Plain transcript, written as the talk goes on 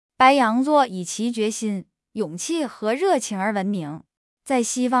白羊座以其决心、勇气和热情而闻名。在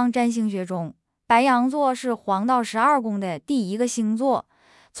西方占星学中，白羊座是黄道12宫的第一个星座，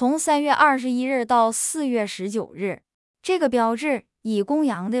从3月21日到4月19日。这个标志以公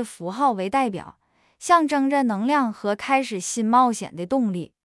羊的符号为代表，象征着能量和开始新冒险的动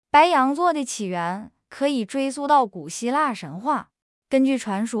力。白羊座的起源可以追溯到古希腊神话。根据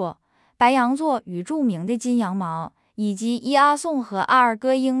传说，白羊座与著名的金羊毛以及伊阿宋和阿尔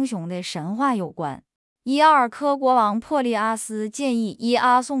戈英雄的神话有关。伊阿尔科国王珀利阿斯建议伊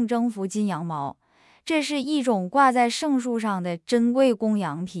阿宋征服金羊毛，这是一种挂在圣树上的珍贵公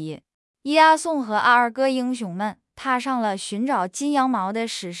羊皮。伊阿宋和阿尔戈英雄们踏上了寻找金羊毛的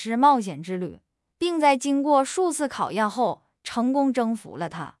史诗冒险之旅，并在经过数次考验后成功征服了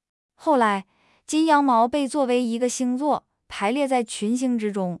它。后来，金羊毛被作为一个星座排列在群星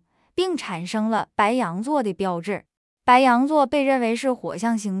之中，并产生了白羊座的标志。白羊座被认为是火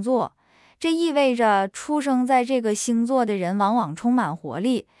象星座，这意味着出生在这个星座的人往往充满活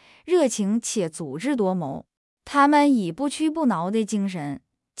力、热情且足智多谋。他们以不屈不挠的精神、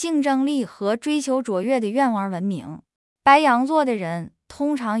竞争力和追求卓越的愿望而闻名。白羊座的人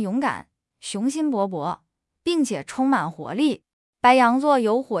通常勇敢、雄心勃勃，并且充满活力。白羊座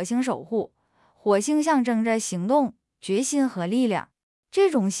由火星守护，火星象征着行动、决心和力量。这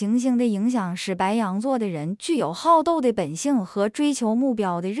种行星的影响使白羊座的人具有好斗的本性和追求目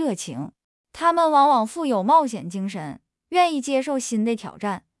标的热情。他们往往富有冒险精神，愿意接受新的挑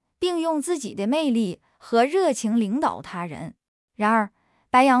战，并用自己的魅力和热情领导他人。然而，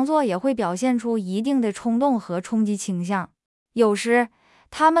白羊座也会表现出一定的冲动和冲击倾向，有时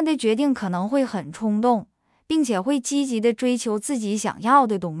他们的决定可能会很冲动，并且会积极地追求自己想要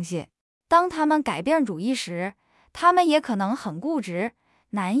的东西。当他们改变主意时，他们也可能很固执，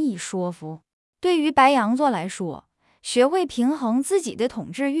难以说服。对于白羊座来说，学会平衡自己的统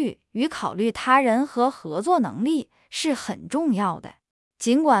治欲与考虑他人和合作能力是很重要的。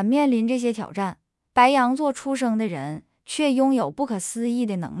尽管面临这些挑战，白羊座出生的人却拥有不可思议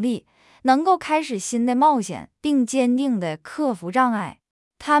的能力，能够开始新的冒险，并坚定地克服障碍。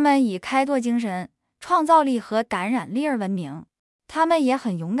他们以开拓精神、创造力和感染力而闻名。他们也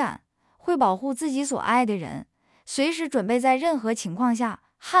很勇敢，会保护自己所爱的人，随时准备在任何情况下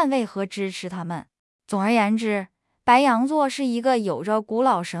捍卫和支持他们。总而言之，白羊座是一个有着古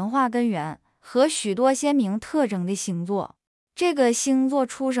老神话根源和许多鲜明特征的星座。这个星座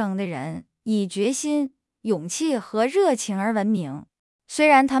出生的人以决心、勇气和热情而闻名。虽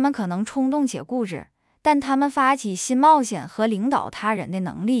然他们可能冲动且固执，但他们发起新冒险和领导他人的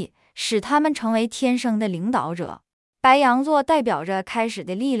能力，使他们成为天生的领导者。白羊座代表着开始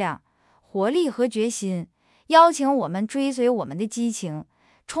的力量、活力和决心，邀请我们追随我们的激情，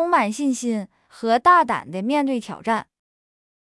充满信心和大胆地面对挑战。